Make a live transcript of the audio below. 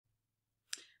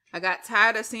I got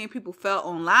tired of seeing people fail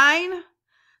online,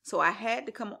 so I had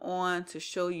to come on to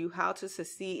show you how to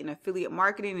succeed in affiliate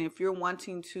marketing. And if you're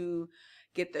wanting to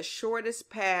get the shortest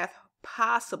path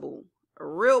possible, a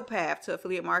real path to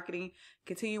affiliate marketing,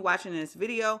 continue watching this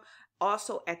video.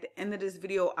 Also, at the end of this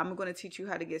video, I'm going to teach you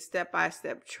how to get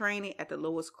step-by-step training at the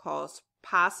lowest cost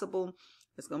possible.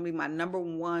 It's going to be my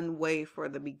 #1 way for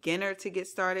the beginner to get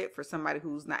started, for somebody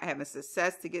who's not having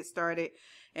success to get started,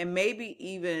 and maybe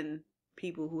even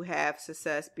people who have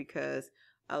success, because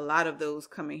a lot of those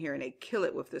come in here and they kill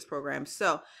it with this program.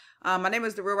 So my name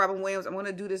is The Real Robin Williams. I'm going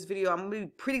to do this video. I'm going to be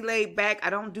pretty laid back. I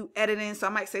don't do editing, so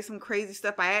I might say some crazy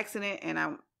stuff by accident,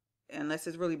 and unless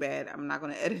it's really bad, I'm not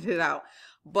going to edit it out.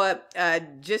 But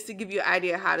just to give you an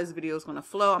idea how this video is going to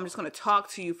flow, I'm just going to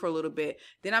talk to you for a little bit.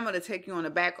 Then I'm going to take you on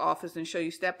the back office and show you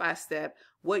step by step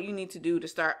what you need to do to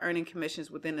start earning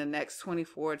commissions within the next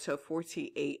 24 to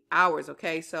 48 hours.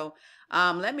 Okay, so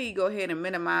let me go ahead and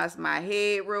minimize my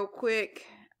head real quick.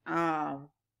 How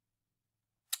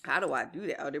do I do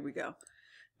that? Oh, there we go.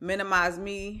 Minimize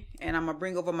me, and I'm going to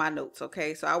bring over my notes.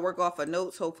 Okay, so I work off of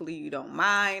notes. Hopefully you don't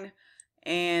mind.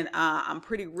 And I'm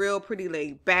pretty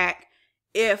laid back.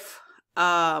 If you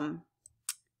have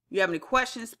any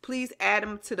questions, please add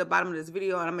them to the bottom of this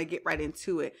video, and I'm gonna get right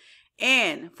into it.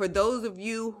 And for those of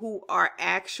you who are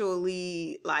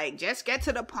actually like, just get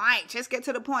to the point,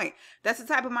 that's the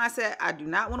type of mindset I do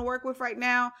not want to work with right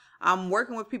now. I'm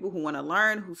working with people who want to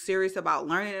learn, who's serious about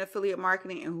learning affiliate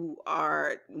marketing, and who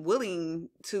are willing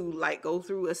to like go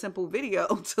through a simple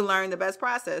video to learn the best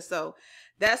process. So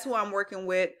that's who I'm working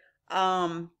with.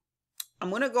 I'm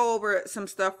going to go over some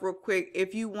stuff real quick.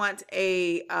 If you want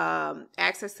a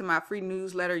access to my free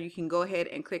newsletter, you can go ahead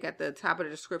and click at the top of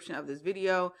the description of this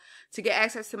video to get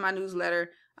access to my newsletter.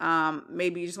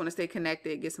 Maybe you just want to stay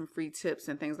connected, get some free tips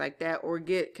and things like that, or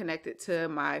get connected to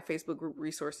my Facebook group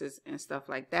resources and stuff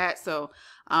like that. So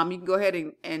you can go ahead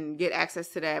and get access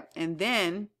to that. And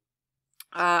then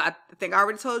I think I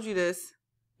already told you this.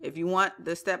 If you want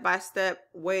the step-by-step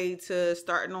way to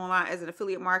starting online as an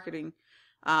affiliate marketing,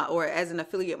 or as an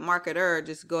affiliate marketer,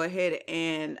 just go ahead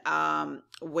and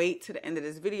wait to the end of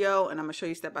this video, and I'm gonna show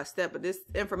you step by step. But this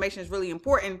information is really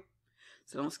important,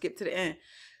 so don't skip to the end.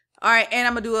 All right, and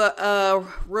I'm gonna do a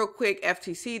real quick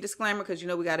FTC disclaimer, because you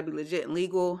know we got to be legit and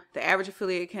legal. The average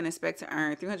affiliate can expect to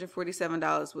earn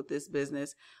 $347 with this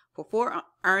business. For full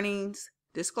earnings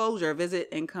disclosure, visit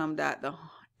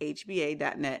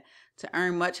income.thehba.net. To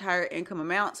earn much higher income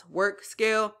amounts, work,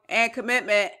 skill, and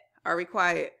commitment are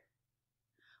required.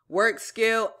 Work,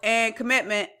 skill, and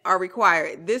commitment are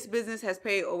required. This business has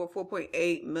paid over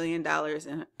 $4.8 million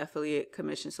in affiliate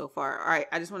commission so far. All right,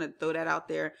 I just want to throw that out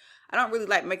there. I don't really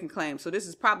like making claims, so this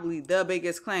is probably the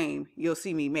biggest claim you'll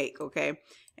see me make, okay?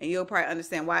 And you'll probably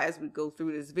understand why as we go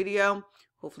through this video.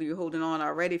 Hopefully you're holding on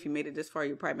already. If you made it this far,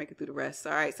 you'll probably make it through the rest.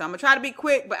 All right, so I'm going to try to be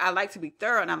quick, but I like to be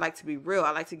thorough, and I like to be real.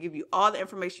 I like to give you all the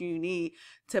information you need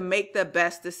to make the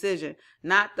best decision,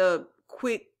 not the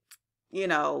quick, you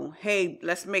know, hey,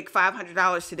 let's make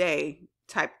 $500 today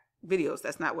type videos.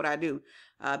 That's not what I do,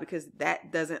 because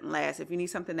that doesn't last. If you need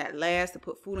something that lasts to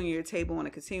put food on your table on a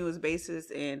continuous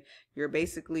basis, and you're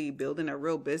basically building a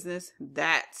real business,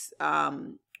 that's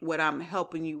what I'm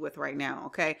helping you with right now.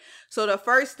 Okay, so the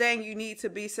first thing you need to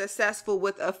be successful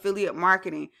with affiliate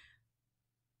marketing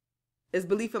is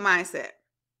belief and mindset.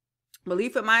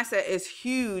 Belief and mindset is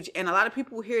huge, and a lot of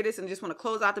people hear this and just want to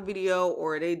close out the video,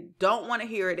 or they don't want to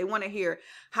hear it. They want to hear,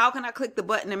 how can I click the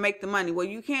button and make the money? Well,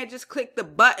 you can't just click the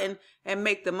button and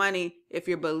make the money if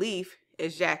your belief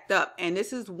is jacked up. And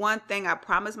this is one thing I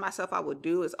promised myself I would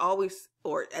do, is always,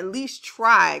 or at least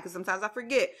try, because sometimes I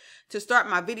forget, to start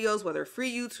my videos, whether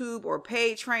free YouTube or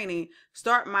paid training,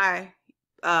 start my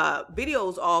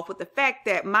videos off with the fact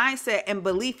that mindset and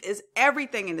belief is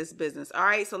everything in this business. All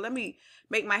right, so let me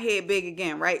make my head big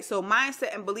again, right? So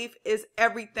mindset and belief is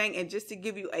everything. And just to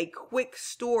give you a quick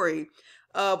story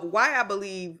of why I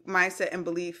believe mindset and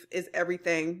belief is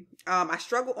everything. I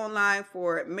struggled online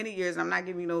for many years, and I'm not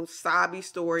giving you no sobby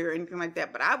story or anything like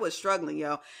that, but I was struggling,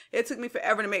 yo. It took me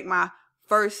forever to make my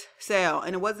first sale,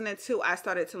 and it wasn't until I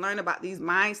started to learn about these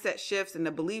mindset shifts and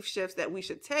the belief shifts that we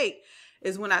should take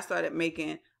is when I started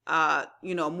making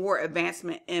you know, more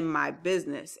advancement in my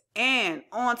business. And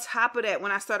on top of that,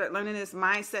 when I started learning this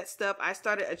mindset stuff, I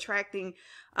started attracting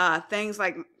things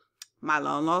like my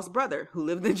long lost brother who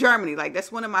lived in Germany. Like,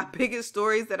 that's one of my biggest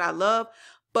stories that I love.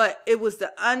 But it was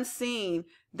the unseen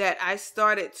that I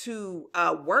started to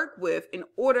work with in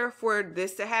order for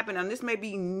this to happen. And this may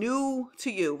be new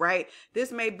to you, right?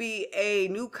 This may be a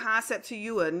new concept to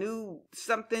you, a new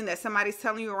something that somebody's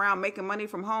telling you around making money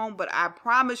from home. But I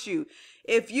promise you,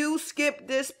 if you skip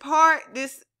this part,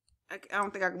 this I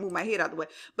don't think I can move my head out the way.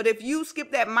 But if you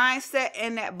skip that mindset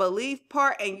and that belief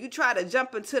part and you try to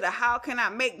jump into the how can I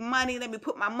make money, let me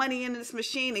put my money into this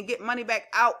machine and get money back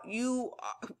out, you're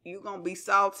going to be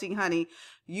salty, honey.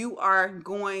 You are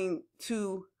going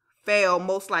to fail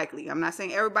most likely. I'm not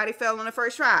saying everybody fell on the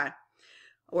first try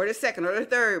or the second or the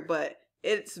third, but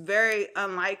it's very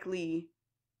unlikely,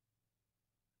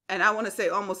 and I want to say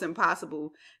almost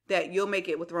impossible, that you'll make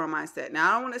it with the wrong mindset. Now,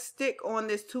 I don't want to stick on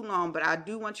this too long, but I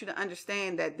do want you to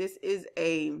understand that this is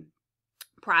a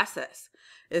process.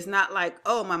 It's not like,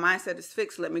 oh, my mindset is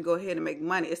fixed, let me go ahead and make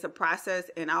money. It's a process,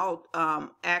 and I'll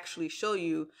actually show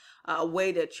you a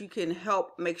way that you can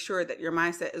help make sure that your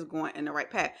mindset is going in the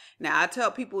right path. Now, I tell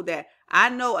people that I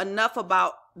know enough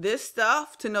about this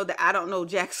stuff to know that I don't know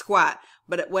jack squat.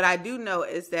 But what I do know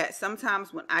is that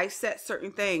sometimes when I set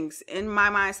certain things in my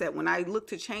mindset, when I look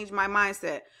to change my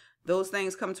mindset, those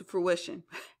things come to fruition.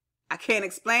 I can't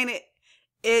explain it.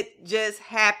 It just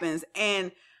happens.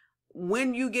 And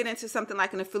when you get into something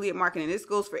like an affiliate marketing, this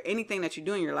goes for anything that you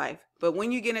do in your life. But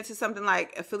when you get into something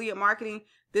like affiliate marketing,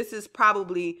 this is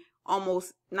probably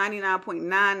almost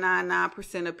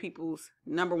 99.999% of people's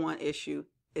number one issue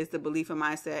is the belief and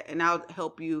mindset. And I'll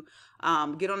help you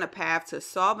get on the path to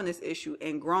solving this issue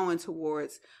and growing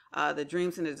towards the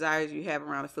dreams and desires you have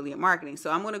around affiliate marketing.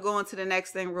 So I'm going to go into the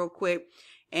next thing real quick.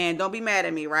 And don't be mad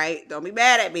at me, right? Don't be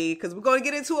mad at me because we're going to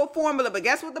get into a formula. But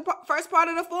guess what the first part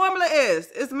of the formula is?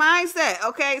 It's mindset,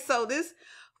 okay? So this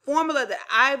formula that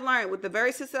I've learned with the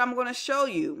very system I'm going to show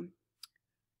you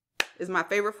is my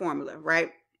favorite formula,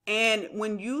 right? And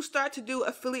when you start to do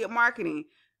affiliate marketing,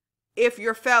 if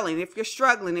you're failing, if you're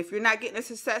struggling, if you're not getting the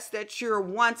success that you're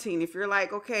wanting, if you're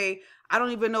like, okay, I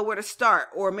don't even know where to start,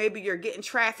 or maybe you're getting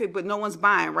traffic, but no one's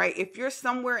buying, right? If you're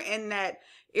somewhere in that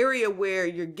area where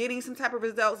you're getting some type of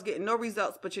results, getting no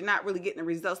results, but you're not really getting the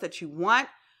results that you want,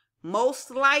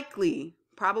 most likely,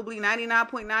 probably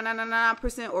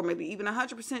 99.999% or maybe even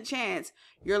 100% chance,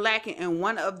 you're lacking in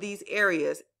one of these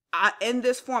areas. In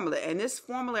this formula, and this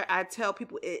formula, I tell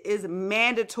people it is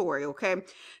mandatory, okay?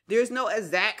 There's no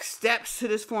exact steps to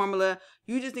this formula.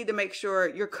 You just need to make sure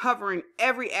you're covering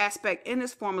every aspect in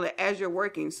this formula as you're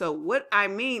working. So what I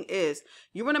mean is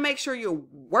you want to make sure you're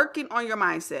working on your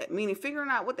mindset, meaning figuring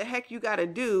out what the heck you got to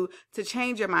do to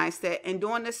change your mindset and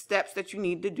doing the steps that you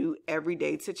need to do every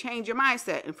day to change your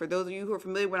mindset. And for those of you who are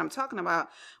familiar with what I'm talking about,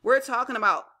 we're talking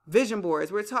about vision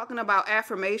boards. We're talking about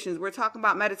affirmations. We're talking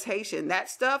about meditation. That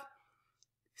stuff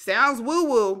sounds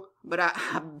woo-woo, but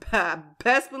I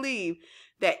best believe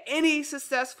that any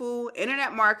successful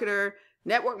internet marketer,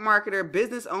 network marketer,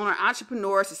 business owner,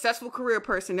 entrepreneur, successful career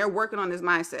person, they're working on this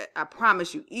mindset. I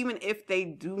promise you, even if they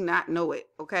do not know it,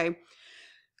 okay?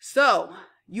 So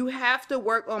you have to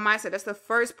work on mindset. That's the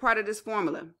first part of this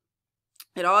formula.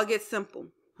 It all gets simple,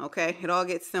 okay? It all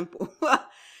gets simple.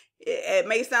 It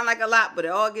may sound like a lot, but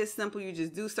it all gets simple. You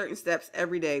just do certain steps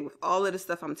every day with all of the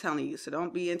stuff I'm telling you. So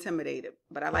don't be intimidated.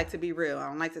 But I like to be real. I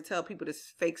don't like to tell people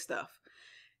this fake stuff.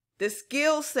 The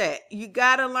skill set. You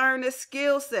got to learn the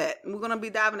skill set. We're going to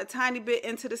be diving a tiny bit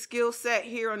into the skill set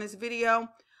here on this video.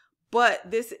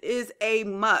 But this is a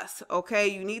must, okay?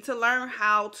 You need to learn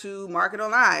how to market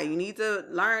online. You need to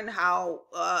learn how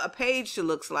a page should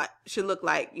look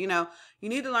like. You know, you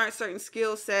need to learn certain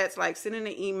skill sets like sending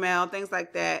an email, things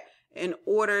like that, in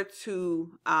order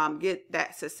to get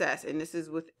that success. And this is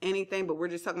with anything, but we're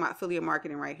just talking about affiliate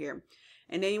marketing right here.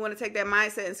 And then you want to take that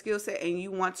mindset and skill set and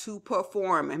you want to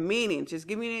perform. And meaning, just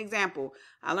give me an example.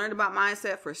 I learned about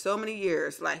mindset for so many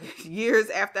years, like years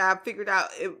after I figured out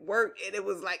it worked and it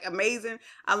was like amazing.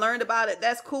 I learned about it.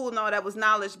 That's cool and all that was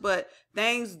knowledge, but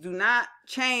things do not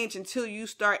change until you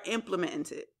start implementing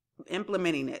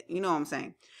it. You know what I'm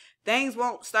saying? Things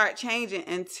won't start changing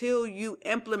until you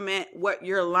implement what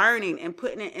you're learning and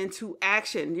putting it into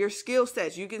action. Your skill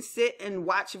sets. You can sit and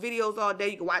watch videos all day.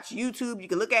 You can watch YouTube. You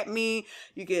can look at me.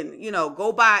 You can, you know,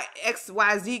 go buy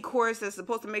XYZ course that's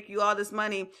supposed to make you all this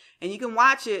money and you can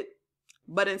watch it.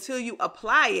 But until you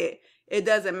apply it, it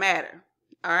doesn't matter.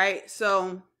 All right.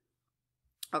 So,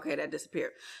 okay, that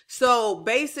disappeared. So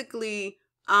basically,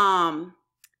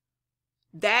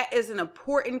 that is an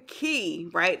important key,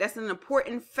 right? That's an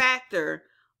important factor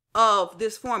of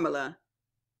this formula.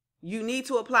 You need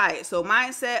to apply it. So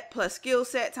mindset plus skill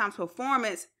set times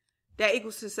performance, that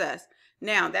equals success.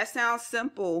 Now, that sounds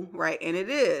simple, right? And it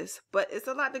is, but it's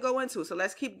a lot to go into. So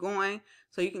let's keep going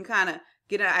so you can kind of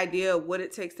get an idea of what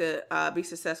it takes to be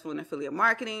successful in affiliate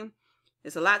marketing.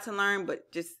 It's a lot to learn,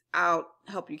 but just I'll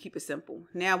help you keep it simple.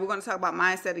 Now we're going to talk about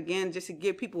mindset again, just to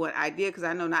give people an idea, because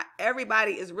I know not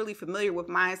everybody is really familiar with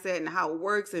mindset and how it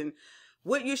works and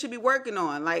what you should be working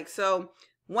on. Like, so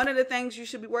one of the things you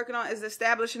should be working on is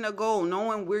establishing a goal,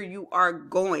 knowing where you are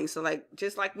going. So like,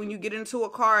 just like when you get into a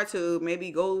car to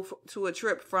maybe go to a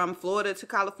trip from Florida to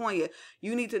California,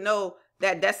 you need to know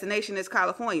that destination is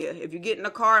California. If you get in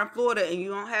a car in Florida and you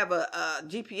don't have a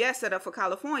GPS set up for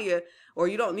California, or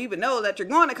you don't even know that you're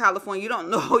going to California, you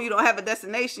don't have a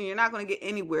destination, you're not going to get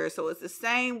anywhere. So it's the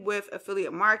same with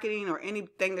affiliate marketing or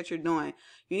anything that you're doing.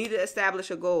 You need to establish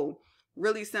a goal.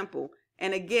 Really simple.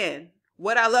 And again,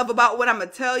 what I love about what I'm going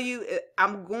to tell you,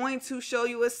 I'm going to show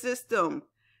you a system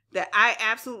that I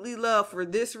absolutely love for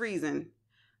this reason.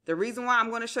 The reason why I'm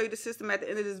going to show you the system at the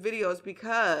end of this video is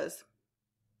because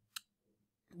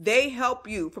they help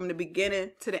you from the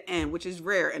beginning to the end, which is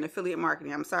rare in affiliate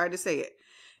marketing. I'm sorry to say it.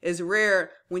 It's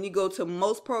rare when you go to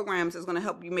most programs that's going to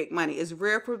help you make money. It's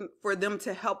rare for them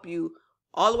to help you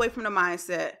all the way from the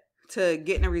mindset to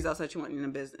getting the results that you want in the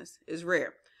business. It's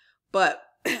rare. But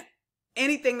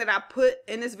anything that I put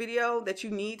in this video that you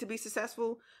need to be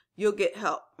successful, you'll get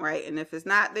help, right? And if it's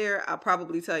not there, I'll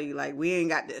probably tell you, like, we ain't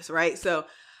got this, right? So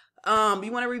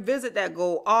you want to revisit that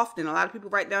goal often. A lot of people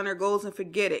write down their goals and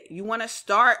forget it. You want to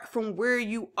start from where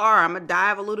you are. I'm going to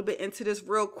dive a little bit into this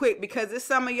real quick because there's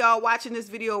some of y'all watching this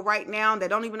video right now that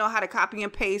don't even know how to copy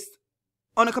and paste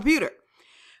on a computer.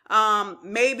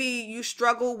 Maybe you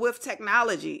struggle with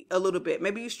technology a little bit.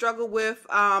 Maybe you struggle with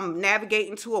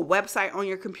navigating to a website on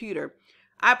your computer.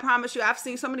 I promise you, I've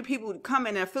seen so many people come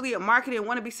in affiliate marketing and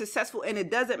want to be successful, and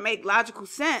it doesn't make logical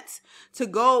sense to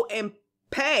go and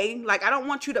pay. Like, I don't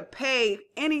want you to pay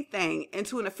anything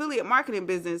into an affiliate marketing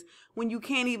business when you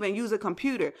can't even use a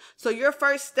computer. So your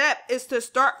first step is to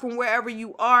start from wherever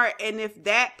you are. And if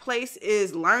that place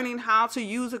is learning how to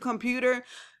use a computer,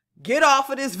 get off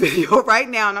of this video right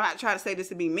now. And I'm not trying to say this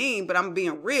to be mean, but I'm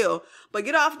being real. But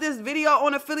get off this video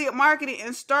on affiliate marketing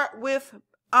and start with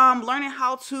learning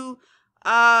how to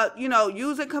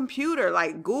use a computer.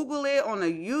 Like, Google it on a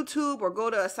YouTube or go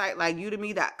to a site like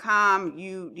udemy.com,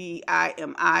 udimi.com,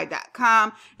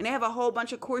 and they have a whole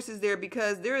bunch of courses there,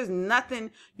 because there is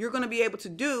nothing you're going to be able to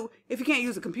do if you can't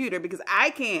use a computer, because I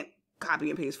can't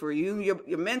copy and paste for you.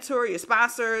 Your mentor, your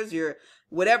sponsors, your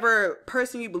whatever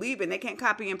person you believe in, they can't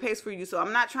copy and paste for you. So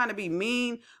I'm not trying to be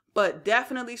mean, but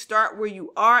definitely start where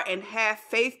you are and have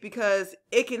faith, because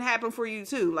it can happen for you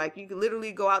too. Like, you can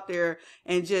literally go out there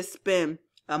and just spend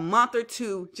a month or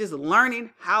two just learning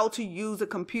how to use a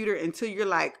computer until you're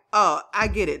like, oh, I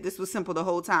get it. This was simple the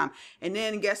whole time. And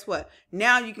then guess what?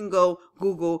 Now you can go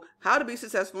Google how to be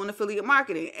successful in affiliate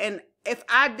marketing. And if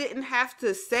I didn't have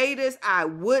to say this, I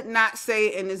would not say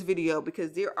it in this video,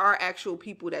 because there are actual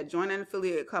people that join an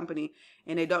affiliate company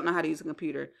and they don't know how to use a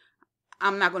computer.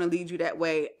 I'm not going to lead you that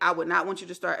way. I would not want you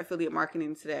to start affiliate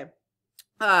marketing today.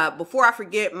 Before I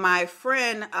forget, my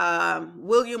friend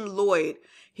William Lloyd,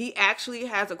 he actually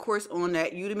has a course on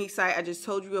that Udemy site I just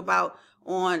told you about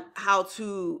on how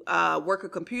to work a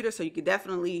computer. So you could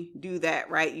definitely do that,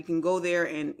 right? You can go there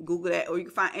and Google that, or you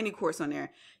can find any course on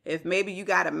there. If maybe you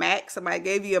got a Mac, somebody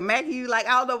gave you a Mac and you like,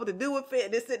 I don't know what to do with it,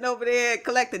 and it's sitting over there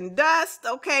collecting dust.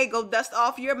 Okay, go dust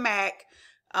off your Mac.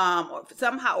 Or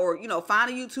somehow, or, find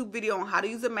a YouTube video on how to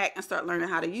use a Mac and start learning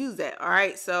how to use that. All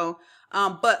right. So,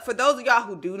 but for those of y'all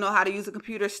who do know how to use a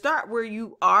computer, start where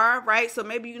you are, right? So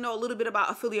maybe you know a little bit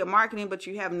about affiliate marketing, but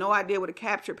you have no idea what a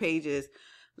capture page is.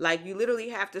 Like, you literally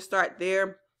have to start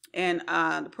there. And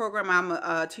the program I'm going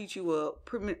to teach you will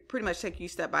pretty much take you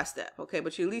step by step. Okay.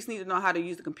 But you at least need to know how to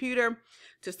use the computer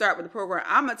to start with the program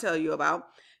I'm going to tell you about.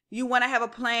 You want to have a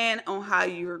plan on how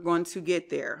you're going to get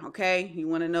there, okay? You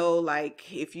want to know, like,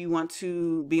 if you want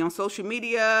to be on social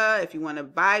media, if you want to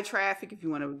buy traffic, if you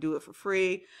want to do it for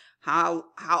free, how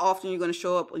often you're going to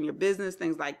show up on your business,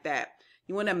 things like that.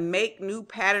 You want to make new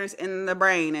patterns in the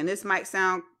brain. And this might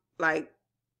sound like,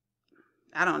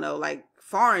 I don't know, like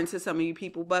foreign to some of you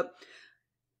people, but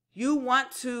you want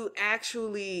to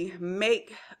actually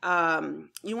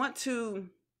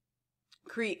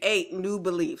create new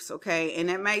beliefs, okay? And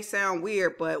that may sound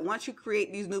weird, but once you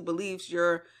create these new beliefs,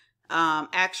 your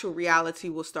actual reality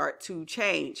will start to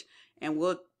change, and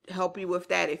we'll help you with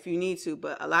that if you need to.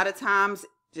 But a lot of times,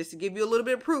 just to give you a little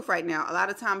bit of proof right now, a lot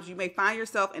of times you may find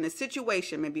yourself in a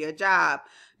situation, maybe a job,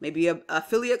 maybe an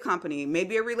affiliate company,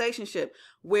 maybe a relationship,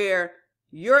 where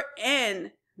you're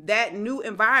in that new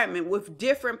environment with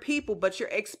different people, but you're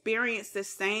experiencing the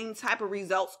same type of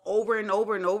results over and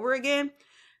over and over again.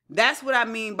 That's what I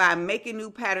mean by making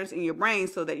new patterns in your brain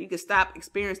so that you can stop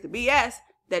experiencing the BS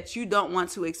that you don't want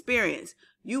to experience.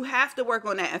 You have to work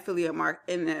on that affiliate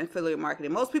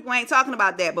marketing. Most people ain't talking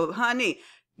about that, but honey,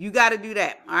 You got to do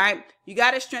that. All right. You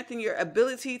got to strengthen your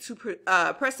ability to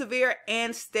persevere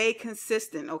and stay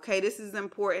consistent. Okay. This is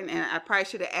important. And I probably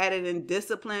should have added in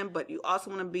discipline, but you also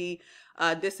want to be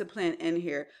disciplined in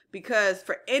here, because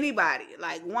for anybody,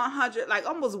 like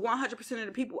almost 100% of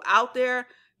the people out there,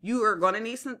 you are going to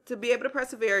need to be able to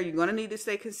persevere. You're going to need to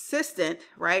stay consistent,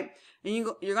 right? And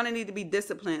you're going to need to be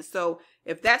disciplined. So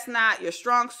if that's not your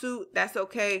strong suit, that's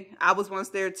okay. I was once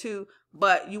there too.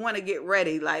 But you want to get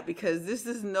ready, like, because this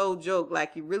is no joke.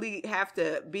 Like, you really have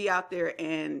to be out there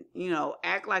and,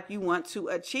 act like you want to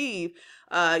achieve,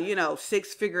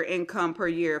 6-figure income per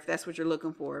year, if that's what you're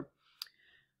looking for.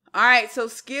 All right. So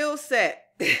skill set.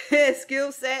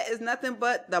 Skill set is nothing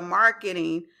but the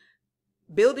marketing,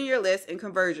 building your list, and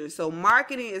conversion. So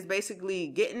marketing is basically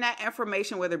getting that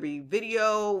information, whether it be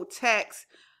video, text,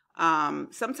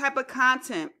 some type of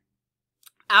content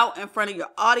out in front of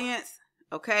your audience.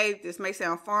 Okay, this may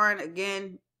sound foreign.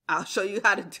 Again, I'll show you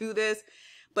how to do this,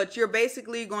 but you're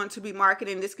basically going to be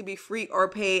marketing. This could be free or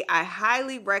paid. I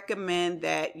highly recommend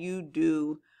that you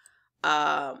do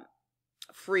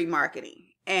free marketing.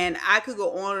 And I could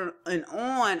go on and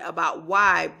on about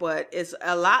why, but it's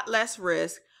a lot less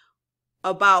risk.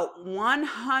 About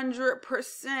 100%,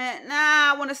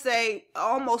 I want to say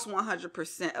almost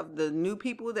 100% of the new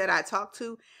people that I talk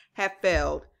to have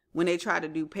failed when they try to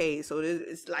do paid. So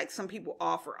it's like some people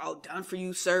offer, done for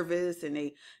you service, and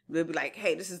they'll be like,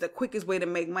 hey, this is the quickest way to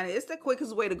make money. It's the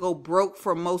quickest way to go broke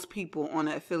for most people on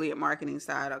the affiliate marketing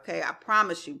side. Okay, I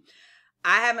promise you.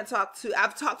 I've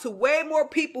talked to way more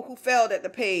people who failed at the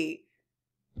paid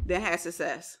than had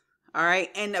success. All right.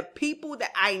 And the people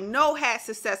that I know had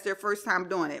success their first time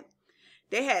doing it,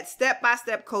 they had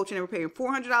step-by-step coaching. They were paying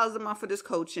 $400 a month for this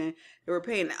coaching. They were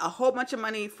paying a whole bunch of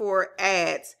money for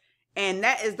ads. And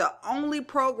that is the only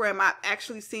program I've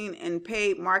actually seen in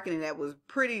paid marketing that was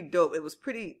pretty dope. It was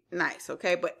pretty nice.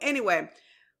 Okay. But anyway,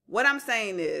 what I'm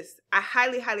saying is I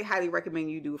highly, highly, highly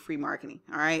recommend you do free marketing.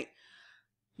 All right.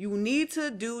 You need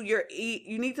to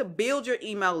you need to build your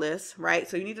email list, right?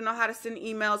 So you need to know how to send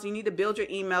emails. You need to build your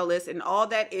email list. And all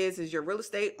that is your real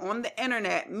estate on the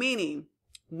internet. Meaning,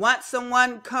 once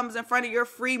someone comes in front of your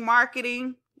free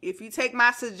marketing, if you take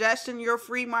my suggestion, your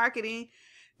free marketing,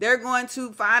 they're going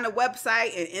to find a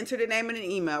website and enter the name in an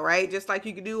email, right? Just like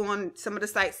you can do on some of the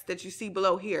sites that you see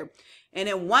below here. And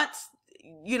then once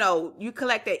you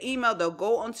collect that email, they'll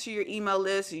go onto your email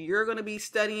list. You're going to be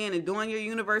studying and doing your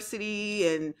university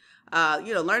and,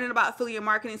 learning about affiliate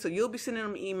marketing. So you'll be sending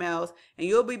them emails and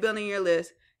you'll be building your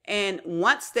list. And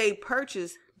once they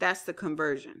purchase, that's the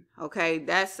conversion. Okay.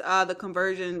 That's the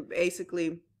conversion.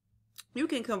 Basically, you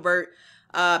can convert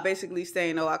basically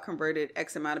saying, I converted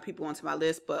X amount of people onto my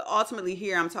list. But ultimately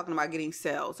here, I'm talking about getting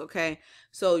sales. Okay.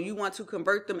 So you want to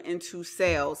convert them into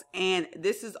sales. And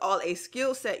this is all a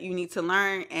skill set you need to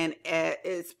learn. And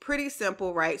it's pretty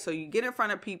simple, right? So you get in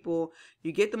front of people,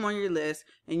 you get them on your list,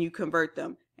 and you convert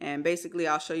them. And basically,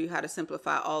 I'll show you how to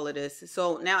simplify all of this.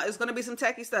 So now it's going to be some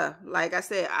techie stuff. Like I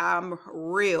said, I'm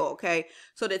real. Okay.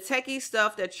 So the techie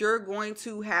stuff that you're going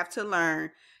to have to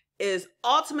learn is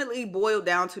ultimately boiled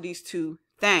down to these two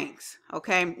things.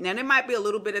 Okay. Now there might be a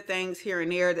little bit of things here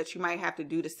and there that you might have to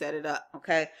do to set it up.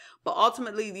 Okay. But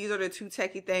ultimately these are the two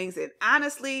techie things. And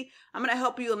honestly, I'm going to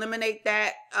help you eliminate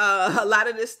that. A lot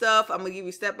of this stuff, I'm going to give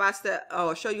you step-by-step,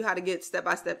 or show you how to get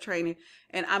step-by-step training.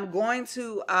 And I'm going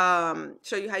to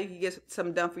show you how you can get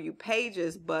some done for you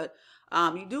pages. But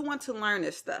you do want to learn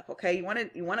this stuff. Okay. You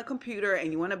want a computer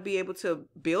and you want to be able to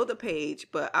build a page,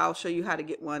 but I'll show you how to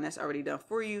get one that's already done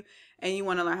for you. And you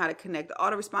want to learn how to connect the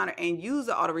autoresponder and use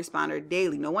the autoresponder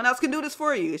daily. No one else can do this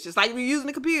for you. It's just like you're using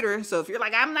a computer. So if you're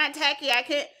like, I'm not techie, I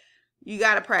can't, you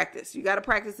got to practice. You got to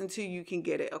practice until you can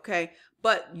get it. Okay.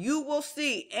 But you will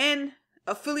see in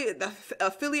the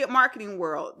affiliate marketing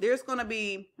world, there's going to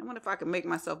be, I wonder if I can make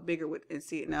myself bigger and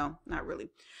see it. No, not really.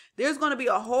 There's going to be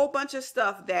a whole bunch of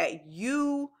stuff that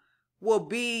you will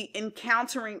be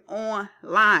encountering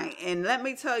online. And let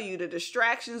me tell you, the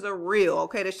distractions are real.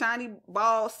 Okay. The shiny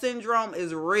ball syndrome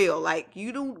is real. Like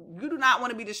you do not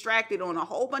want to be distracted on a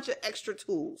whole bunch of extra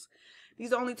tools. These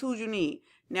are the only tools you need.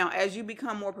 Now, as you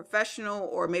become more professional,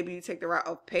 or maybe you take the route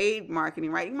of paid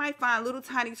marketing, right? You might find little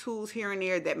tiny tools here and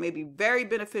there that may be very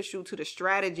beneficial to the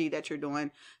strategy that you're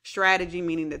doing. Strategy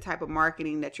meaning the type of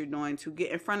marketing that you're doing to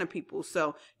get in front of people.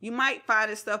 So you might find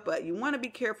this stuff, but you want to be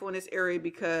careful in this area,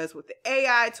 because with the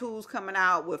AI tools coming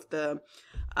out, with the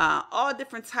all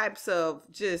different types of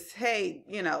just, hey,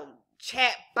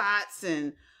 chat bots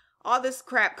and all this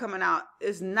crap coming out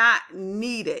is not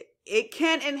needed. It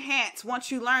can enhance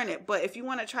once you learn it, but if you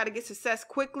want to try to get success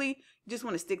quickly, you just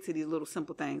want to stick to these little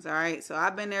simple things. All right. So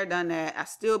I've been there, done that. I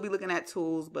still be looking at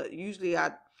tools, but usually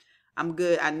I I'm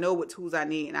good. I know what tools I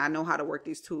need and I know how to work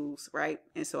these tools, right?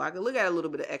 And so I can look at a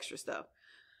little bit of extra stuff.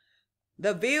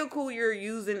 The vehicle you're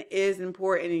using is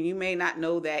important, and you may not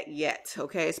know that yet,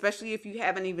 okay? Especially if you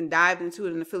haven't even dived into it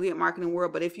in the affiliate marketing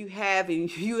world. But if you have, and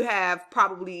you have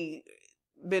probably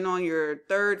been on your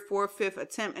third, fourth, fifth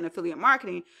attempt in affiliate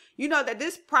marketing, you know that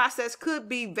this process could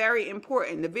be very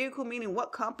important. The vehicle meaning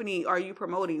what company are you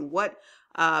promoting? What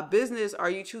business are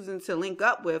you choosing to link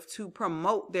up with to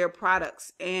promote their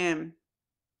products? And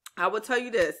I will tell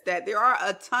you this, that there are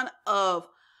a ton of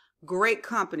great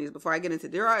companies. Before I get into,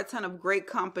 there are a ton of great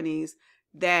companies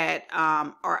that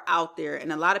are out there,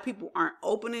 and a lot of people aren't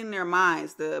opening their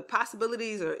minds. The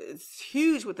possibilities are, it's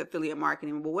huge with affiliate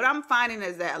marketing. But what I'm finding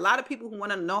is that a lot of people who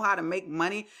want to know how to make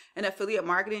money in affiliate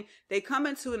marketing, they come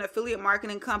into an affiliate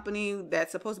marketing company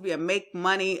that's supposed to be a make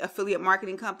money affiliate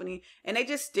marketing company, and they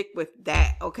just stick with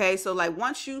that. Okay, so like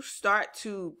once you start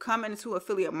to come into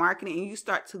affiliate marketing and you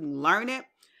start to learn it,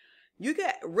 you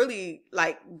can really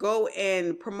like go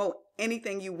and promote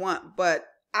anything you want. But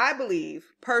I believe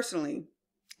personally,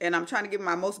 and I'm trying to give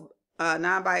my most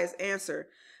non-biased answer,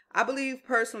 I believe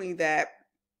personally that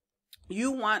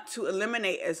you want to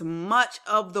eliminate as much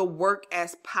of the work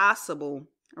as possible,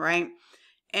 right?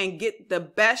 And get the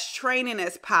best training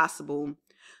as possible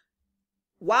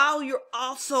while you're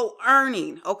also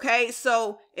earning, okay?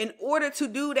 So in order to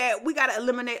do that, we got to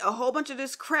eliminate a whole bunch of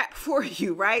this crap for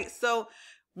you, right? So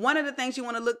one of the things you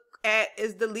want to look at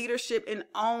is the leadership and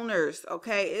owners,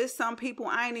 okay? It's some people,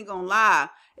 I ain't even gonna lie,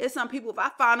 it's some people, if I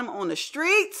find them on the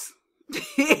streets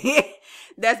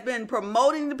that's been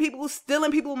promoting the people,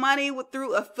 stealing people money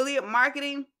through affiliate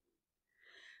marketing,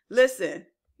 listen,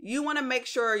 you want to make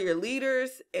sure your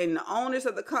leaders and the owners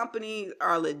of the company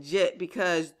are legit,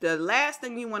 because the last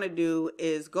thing you want to do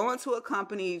is go into a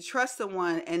company, trust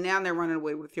someone, and now they're running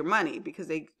away with your money because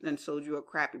they done sold you a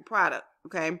crappy product,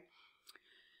 okay?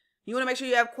 You want to make sure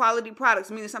you have quality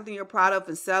products, meaning something you're proud of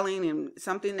and selling and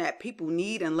something that people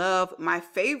need and love. My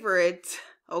favorite,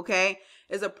 okay,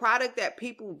 is a product that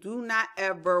people do not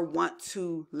ever want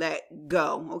to let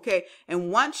go, okay?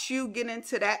 And once you get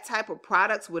into that type of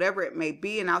products, whatever it may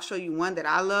be, and I'll show you one that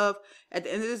I love at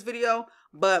the end of this video,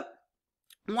 but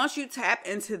once you tap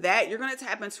into that, you're going to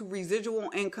tap into residual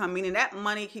income, meaning that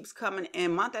money keeps coming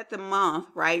in month after month,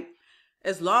 right?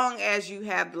 As long as you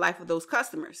have the life of those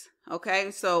customers,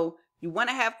 okay? So you want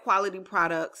to have quality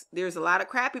products. There's a lot of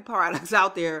crappy products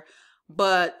out there,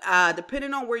 but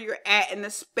depending on where you're at in the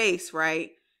space,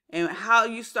 right, and how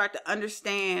you start to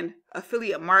understand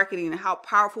affiliate marketing and how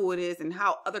powerful it is and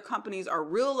how other companies are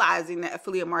realizing that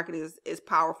affiliate marketing is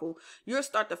powerful, you'll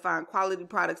start to find quality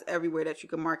products everywhere that you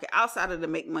can market outside of the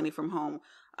make money from home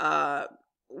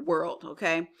world,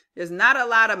 okay? There's not a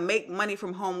lot of make money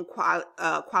from home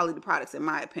quality products, in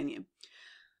my opinion.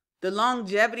 The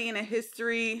longevity and the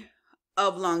history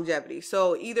of longevity.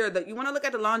 So either you want to look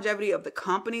at the longevity of the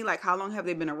company, like how long have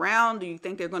they been around? Do you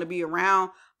think they're going to be around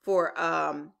for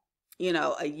you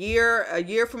know, a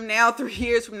year from now, 3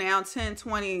 years from now, 10,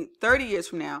 20, 30 years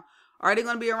from now? Are they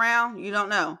going to be around? You don't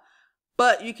know.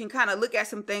 But you can kind of look at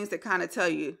some things that kind of tell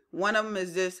you. One of them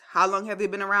is just how long have they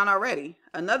been around already?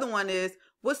 Another one is,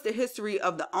 what's the history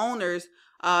of the owners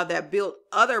that built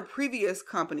other previous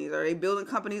companies? Are they building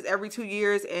companies every 2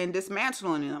 years and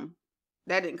dismantling them?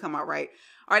 That didn't come out right.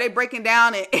 Are they breaking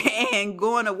down and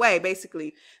going away,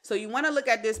 basically? So you want to look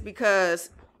at this because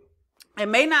it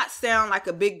may not sound like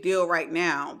a big deal right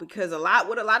now, because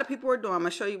what a lot of people are doing, I'm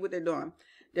going to show you what they're doing.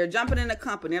 They're jumping in a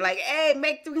company. They're like, hey,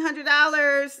 make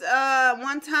 $300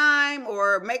 one time,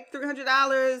 or make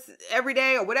 $300 every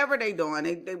day, or whatever they're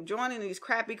doing. They're joining these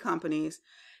crappy companies,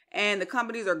 and the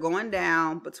companies are going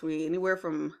down between anywhere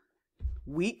from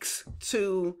weeks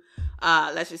to,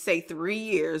 let's just say 3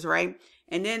 years, right?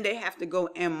 And then they have to go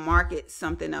and market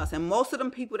something else. And most of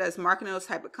them people that's marketing those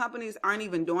type of companies aren't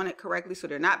even doing it correctly, so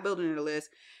they're not building their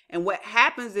list. And what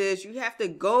happens is you have to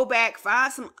go back,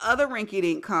 find some other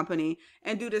rinky-dink company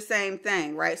and do the same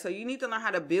thing, right? So you need to learn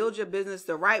how to build your business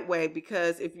the right way,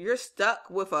 because if you're stuck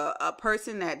with a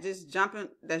person that's jumping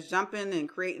and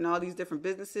creating all these different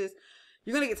businesses,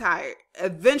 you're going to get tired.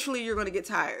 Eventually, you're going to get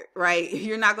tired, right?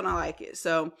 You're not going to like it.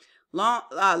 So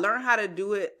learn how to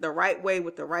do it the right way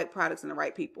with the right products and the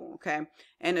right people, okay?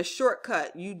 And a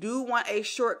shortcut. You do want a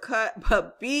shortcut,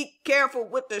 but be careful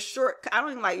with the shortcut. I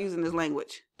don't even like using this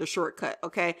language, the shortcut,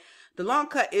 okay? The long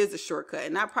cut is the shortcut,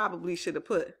 and I probably should have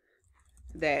put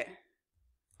that.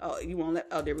 Oh, you won't let,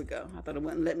 oh, there we go. I thought it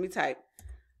wouldn't let me type.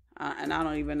 And I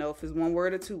don't even know if it's one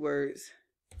word or 2 words.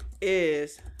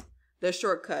 Is the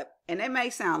shortcut. And it may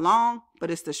sound long, but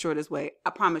it's the shortest way. I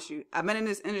promise you. I've been in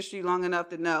this industry long enough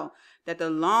to know that the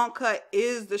long cut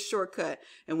is the shortcut.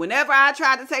 And whenever I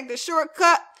tried to take the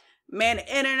shortcut, man,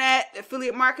 the internet,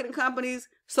 affiliate marketing companies,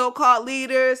 so-called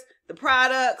leaders, the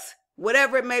products,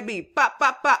 whatever it may be, pop,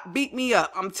 pop, pop, beat me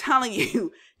up. I'm telling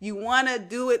you, you want to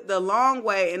do it the long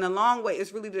way. And the long way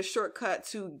is really the shortcut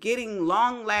to getting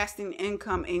long-lasting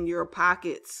income in your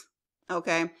pockets.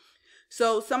 Okay?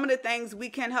 So some of the things we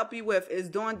can help you with is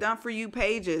doing done-for-you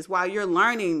pages while you're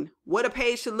learning what a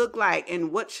page should look like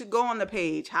and what should go on the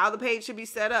page, how the page should be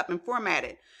set up and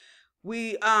formatted.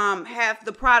 We have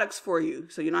the products for you,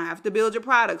 so you don't have to build your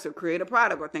products or create a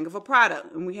product or think of a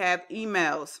product. And we have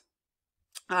emails.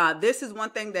 This is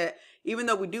one thing that even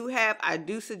though we do have, I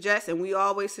do suggest, and we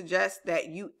always suggest that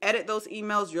you edit those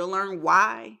emails. You'll learn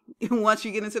why once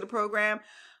you get into the program.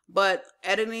 But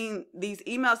editing these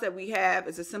emails that we have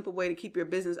is a simple way to keep your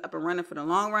business up and running for the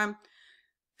long run.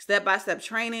 Step-by-step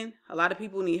training. A lot of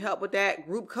people need help with that.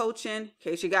 Group coaching, in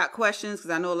case you got questions,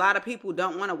 because I know a lot of people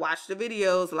don't want to watch the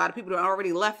videos. A lot of people have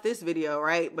already left this video,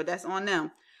 right? But that's on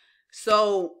them.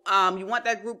 So you want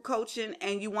that group coaching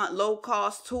and you want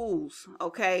low-cost tools,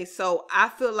 okay? So I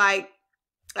feel like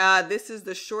this is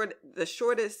the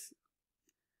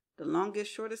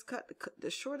longest, shortest cut,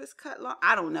 the shortest cut long.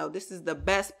 I don't know. This is the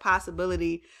best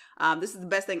possibility. This is the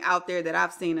best thing out there that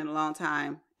I've seen in a long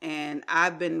time. And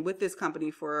I've been with this company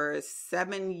for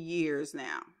 7 years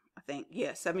now, I think.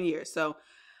 Yeah, 7 years. So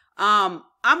I'm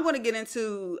going to get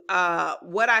into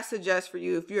what I suggest for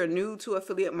you if you're new to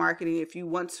affiliate marketing, if you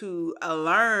want to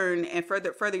learn and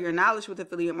further your knowledge with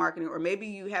affiliate marketing, or maybe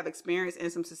you have experience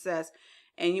and some success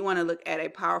and you want to look at a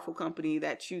powerful company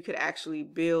that you could actually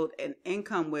build an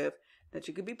income with, that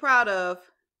you could be proud of,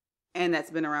 and that's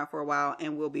been around for a while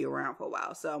and will be around for a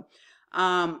while. So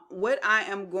what I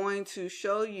am going to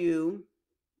show you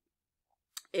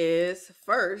is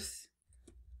first,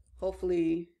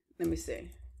 hopefully, let me see.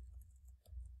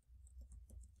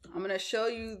 I'm going to show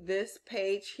you this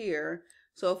page here.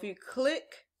 So if you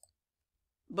click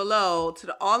below to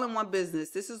the all-in-one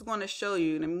business, this is going to show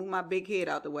you, let me move my big head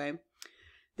out the way.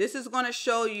 This is going to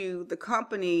show you the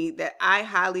company that I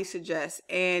highly suggest.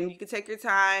 And you can take your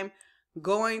time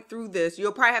going through this.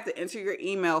 You'll probably have to enter your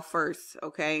email first,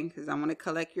 okay? Because I'm going to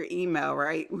collect your email,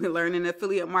 right? We're learning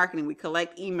affiliate marketing. We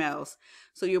collect emails.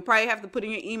 So you'll probably have to put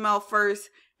in your email first.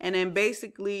 And then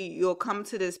basically you'll come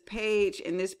to this page,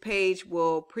 and this page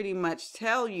will pretty much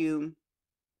tell you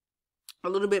a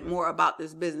little bit more about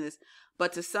this business.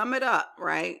 But to sum it up,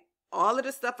 right? All of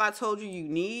the stuff I told you you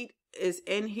need is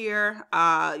in here.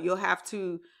 You'll have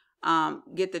to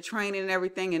get the training and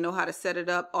everything and know how to set it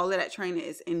up. All of that training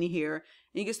is in here.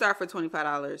 You can start for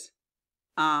 $25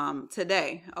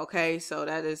 today. Okay, so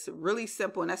that is really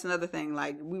simple. And that's another thing.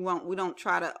 Like we don't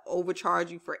try to overcharge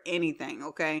you for anything.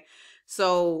 Okay,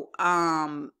 so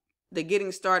the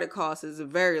getting started cost is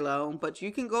very low, but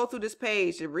you can go through this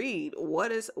page to read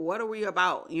what are we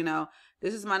about. You know,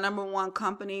 this is my #1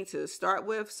 company to start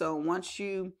with. So once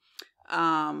you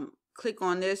click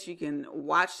on this, you can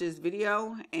watch this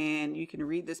video and you can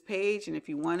read this page. And if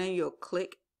you want to, you'll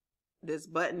click this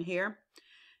button here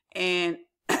and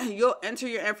you'll enter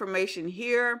your information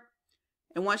here.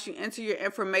 And once you enter your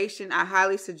information, I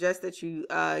highly suggest that you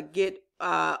get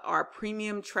our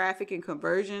premium traffic and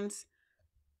conversions.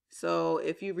 So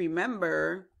if you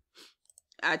remember,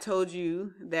 I told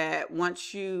you that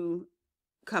once you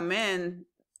come in,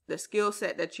 the skill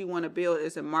set that you want to build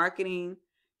is a marketing,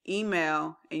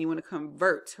 email, and you want to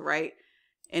convert, right?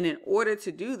 And in order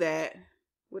to do that,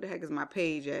 where the heck is my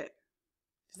page at?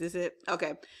 Is this it?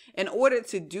 Okay. In order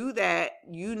to do that,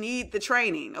 you need the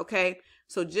training, okay?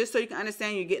 So just so you can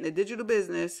understand, you're getting a digital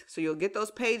business, so you'll get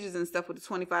those pages and stuff with the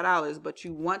 $25, but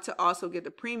you want to also get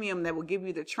the premium that will give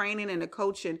you the training and the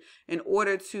coaching in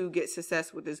order to get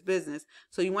success with this business.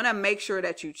 So you want to make sure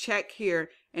that you check here,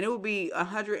 and it will be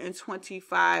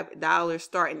 $125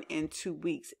 starting in 2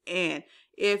 weeks. And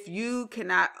if you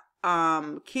cannot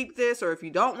keep this, or if you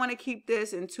don't want to keep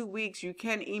this in 2 weeks, you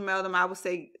can email them. I would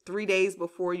say 3 days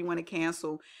before you want to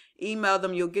cancel. Email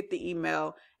them, you'll get the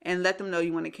email, and let them know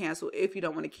you want to cancel if you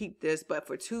don't want to keep this. But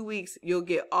for 2 weeks, you'll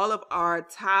get all of our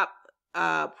top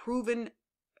proven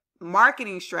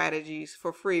marketing strategies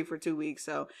for free for 2 weeks.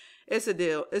 So it's a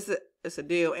deal. It's a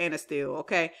deal and a steal,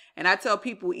 okay? And I tell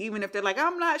people, even if they're like,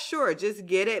 I'm not sure, just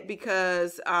get it,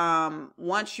 because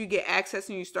once you get access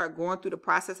and you start going through the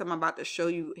process I'm about to show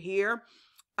you here,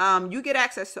 you get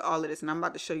access to all of this, and I'm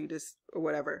about to show you this or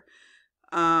whatever.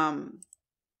 I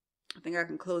think I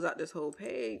can close out this whole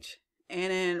page.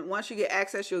 And then once you get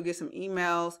access, you'll get some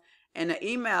emails, And the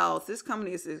emails, this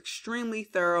company is extremely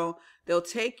thorough. They'll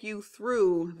take you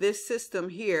through this system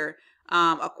here,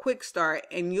 a quick start,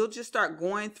 and you'll just start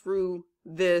going through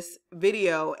this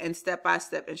video and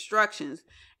step-by-step instructions.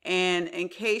 And in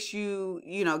case you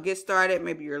get started,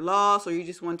 maybe you're lost or you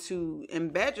just want to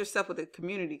embed yourself with the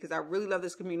community, because I really love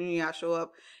this community. I show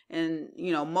up in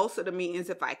most of the meetings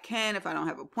if I don't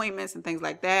have appointments and things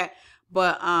like that.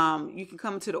 But you can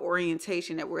come to the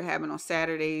orientation that we're having on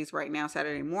Saturdays right now,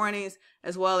 Saturday mornings,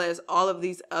 as well as all of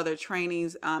these other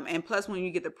trainings. And plus, when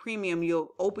you get the premium,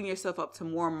 you'll open yourself up to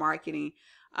more marketing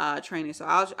training. So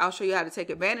I'll show you how to take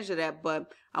advantage of that.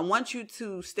 But I want you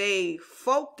to stay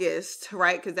focused,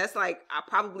 right? Because that's like, I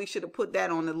probably should have put that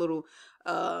on the little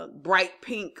bright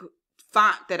pink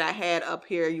font that I had up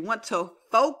here. You want to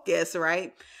focus,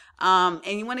 right?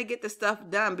 And you want to get the stuff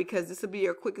done, because this will be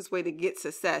your quickest way to get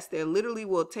success. They literally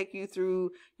will take you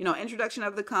through, introduction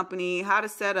of the company, how to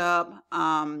set up,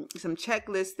 some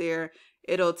checklists there.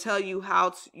 It'll tell you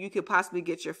how you could possibly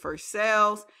get your first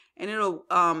sales, and it'll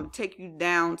take you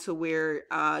down to where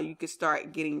you could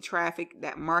start getting traffic,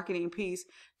 that marketing piece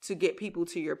to get people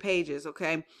to your pages,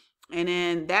 okay? And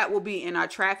then that will be in our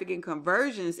traffic and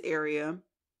conversions area.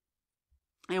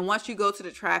 And once you go to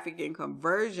the traffic and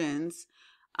conversions,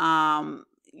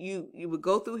 you would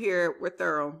go through here. We're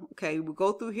thorough, okay? You would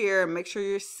go through here and make sure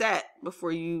you're set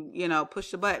before you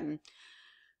push the button.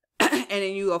 And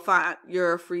then you will find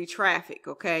your free traffic,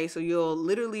 okay? So you'll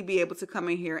literally be able to come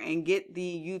in here and get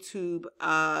the YouTube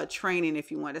training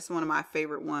if you want. That's one of my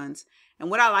favorite ones. And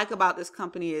what I like about this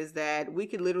company is that we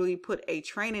could literally put a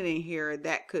training in here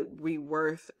that could be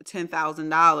worth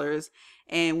 $10,000,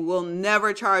 and we'll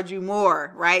never charge you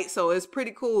more, right? So it's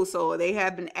pretty cool. So they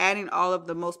have been adding all of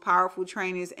the most powerful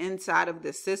trainings inside of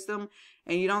the system,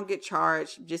 and you don't get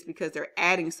charged just because they're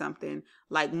adding something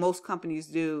like most companies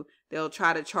do. They'll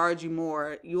try to charge you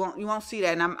more. You won't see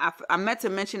that. And I meant to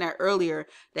mention that earlier,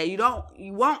 that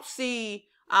you won't see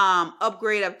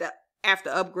upgrade after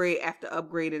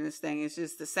upgrade in this thing. It's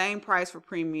just the same price for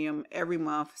premium every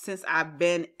month since I've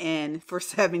been in for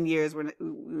 7 years.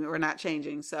 We're not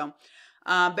changing. So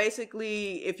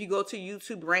basically, if you go to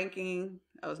YouTube ranking,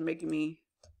 I was making me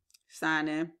sign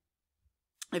in.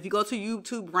 If you go to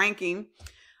YouTube ranking,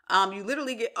 you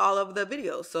literally get all of the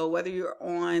videos. So whether you're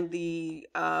on the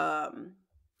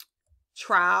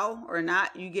trial or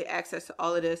not, you get access to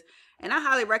all of this. And I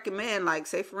highly recommend, like,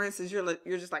 say for instance,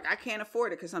 you're just like, I can't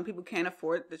afford it, because some people can't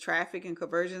afford the traffic and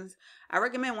conversions. I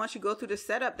recommend once you go through the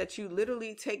setup that you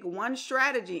literally take one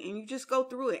strategy and you just go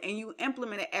through it and you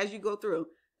implement it as you go through,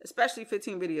 especially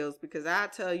 15 videos, because I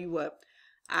tell you what,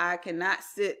 I cannot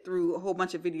sit through a whole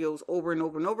bunch of videos over and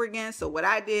over and over again. So what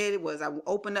I did was I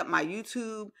opened up my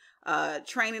YouTube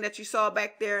training that you saw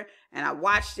back there, and I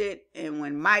watched it. And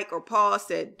when Mike or Paul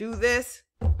said, do this,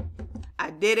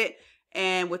 I did it.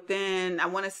 And within, I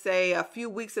want to say, a few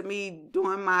weeks of me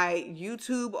doing my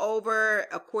YouTube over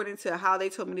according to how they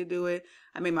told me to do it,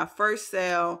 I made my first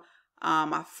sale.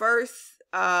 My first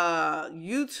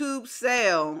YouTube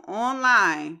sale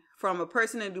online from a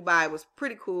person in Dubai was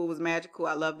pretty cool. It was magical.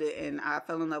 I loved it, and I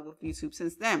fell in love with YouTube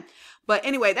since then. But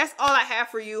anyway, that's all I have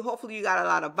for you. Hopefully you got a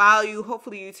lot of value.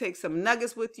 Hopefully you take some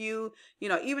nuggets with you.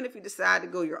 Even if you decide to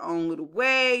go your own little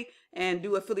way and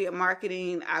do affiliate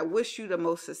marketing, I wish you the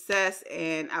most success,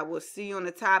 and I will see you on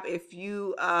the top. If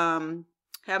you have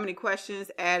any questions,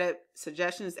 add it,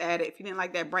 suggestions, add it. If you didn't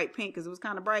like that bright pink because it was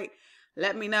kind of bright,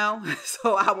 let me know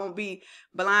so I won't be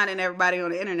blinding everybody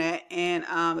on the internet. And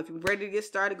if you're ready to get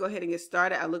started, go ahead and get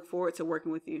started. I look forward to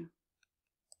working with you.